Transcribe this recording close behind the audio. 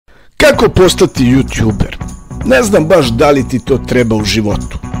Kako postati jutjuber? Ne znam baš da li ti to treba u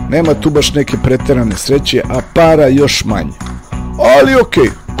životu. Nema tu baš neke preterane sreće, a para još manje. Ali okej,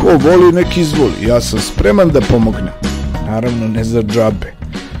 ko voli nek izvoli, ja sam spreman da pomognem. Naravno ne za džabe.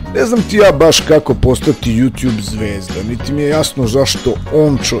 Ne znam ti ja baš kako postati YouTube zvezda, niti mi je jasno zašto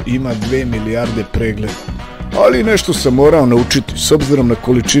Omčo ima 2 milijarde pregleda. Ali nešto sam morao naučiti s obzirom na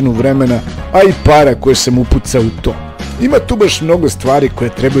količinu vremena, a i para koje sam upucao u to. Ima tu baš mnogo stvari koje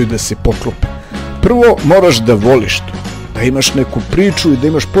trebaju da se poklope. Prvo, moraš da voliš to, da imaš neku priču i da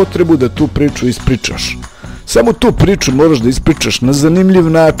imaš potrebu da tu priču ispričaš. Samo tu priču moraš da ispričaš na zanimljiv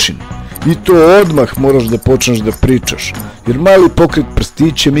način. I to odmah moraš da počneš da pričaš, jer mali pokret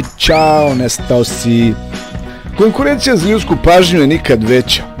prstićem i ćao, nestao si. Konkurencija za ljudsku pažnju je nikad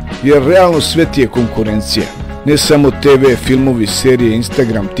veća, jer realno sve ti je konkurencija. Ne samo TV, filmovi, serije,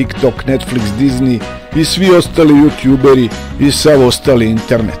 Instagram, TikTok, Netflix, Disney i svi ostali jutjuberi i sav ostali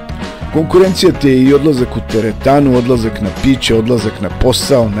internet. Konkurencija ti je i odlazak u teretanu, odlazak na piće, odlazak na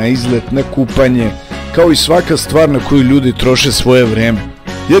posao, na izlet, na kupanje, kao i svaka stvar na koju ljudi troše svoje vreme.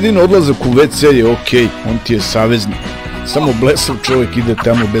 Jedino odlazak u WC je okej, on ti je saveznik. Samo blesav čovjek ide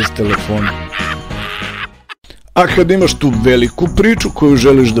tamo bez telefona. A kad imaš tu veliku priču koju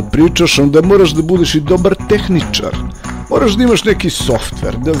želiš da pričaš, onda moraš da budeš i dobar tehničar. Moraš da imaš neki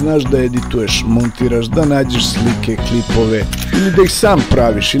softver, da znaš da edituješ, montiraš, da nađeš slike, klipove, ili da ih sam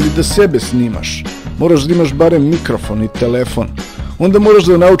praviš, ili da sebe snimaš. Moraš da imaš barem mikrofon i telefon. Onda moraš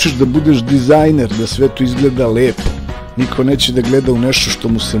da naučiš da budeš dizajner, da sve to izgleda lepo. Niko neće da gleda u nešto što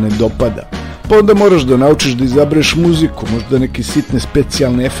mu se ne dopada. Pa onda moraš da naučiš da izabereš muziku, možda neke sitne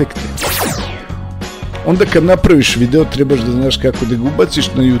specijalne efekte. Onda kad napraviš video trebaš da znaš kako da ga ubaciš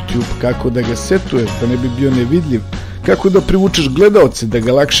na YouTube, kako da ga setuješ da ne bi bio nevidljiv, kako da privučeš gledaoce da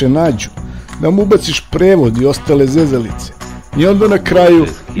ga lakše nađu, da mu ubaciš prevod i ostale zezalice. I onda na kraju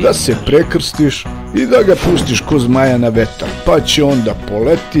da se prekrstiš i da ga pustiš ko zmaja na vetar, pa će onda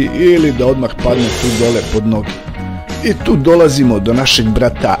poleti ili da odmah padne tu dole pod noge. I tu dolazimo do našeg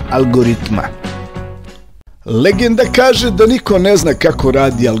brata algoritma. Legenda kaže da niko ne zna kako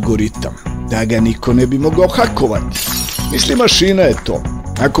radi algoritam, da ga niko ne bi mogao hakovati. Misli, mašina je to.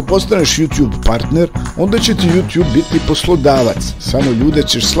 Ako postaneš YouTube partner, onda će ti YouTube biti poslodavac, samo ljude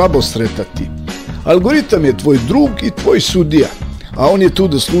ćeš slabo sretati. Algoritam je tvoj drug i tvoj sudija, a on je tu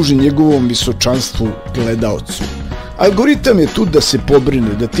da služi njegovom visočanstvu gledaocu. Algoritam je tu da se pobrine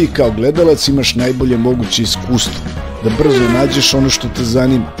da ti kao gledalac imaš najbolje moguće iskustvo, da brzo nađeš ono što te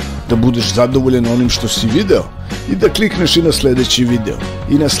zanima, da budeš zadovoljan onim što si video i da klikneš i na sljedeći video,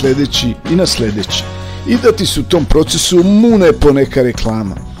 i na sljedeći, i na sljedeći. I da ti se u tom procesu mune poneka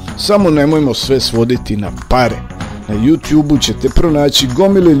reklama. Samo nemojmo sve svoditi na pare. Na YouTubeu ćete pronaći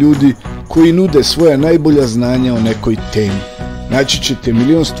gomile ljudi koji nude svoja najbolja znanja o nekoj temi. Naći ćete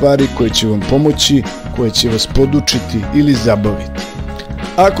milion stvari koje će vam pomoći, koje će vas podučiti ili zabaviti.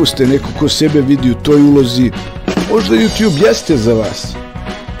 Ako ste neko ko sebe vidi u toj ulozi, možda YouTube jeste za vas.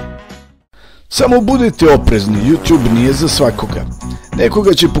 Samo budite oprezni, YouTube nije za svakoga.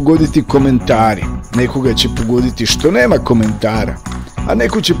 Nekoga će pogoditi komentari, nekoga će pogoditi što nema komentara, a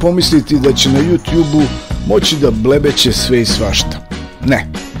neko će pomisliti da će na YouTubeu moći da blebeće sve i svašta. Ne,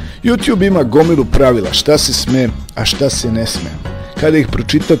 YouTube ima gomilu pravila šta se sme, a šta se ne sme. Kada ih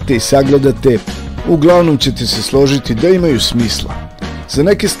pročitate i sagledate, uglavnom ćete se složiti da imaju smisla. Za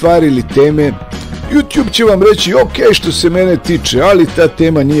neke stvari ili teme, YouTube će vam reći ok što se mene tiče, ali ta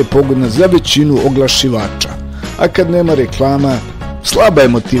tema nije pogodna za većinu oglašivača. A kad nema reklama, slaba je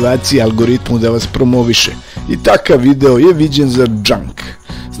motivacija algoritmu da vas promoviše i takav video je viđen za junk.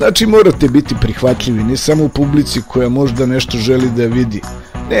 Znači morate biti prihvatljivi ne samo u publici koja možda nešto želi da vidi,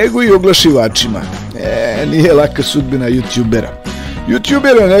 nego i oglašivačima. Nije laka sudbina YouTubera.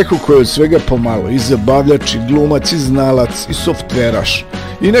 YouTuber je neko koji je od svega pomalo, i zabavljač, i glumac, i znalac, i softveraš.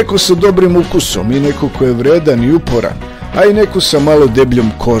 I neko sa dobrim ukusom, i neko ko je vredan i uporan, a i neko sa malo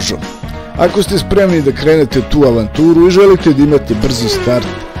debljom kožom. Ako ste spremni da krenete tu avanturu i želite da imate brzi start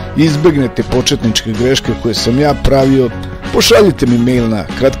i izbegnete početničke greške koje sam ja pravio, pošaljite mi mail na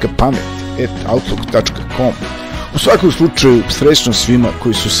kratkapamet@outlook.com. U svakom slučaju, srećno svima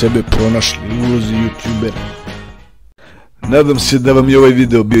koji su sebe pronašli u ulozi YouTubera. Nadam se da vam je ovaj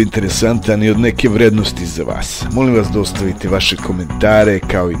video bio interesantan i od neke vrednosti za vas. Molim vas da ostavite vaše komentare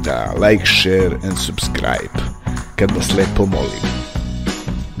kao i da like, share and subscribe. Kad vas lepo molim.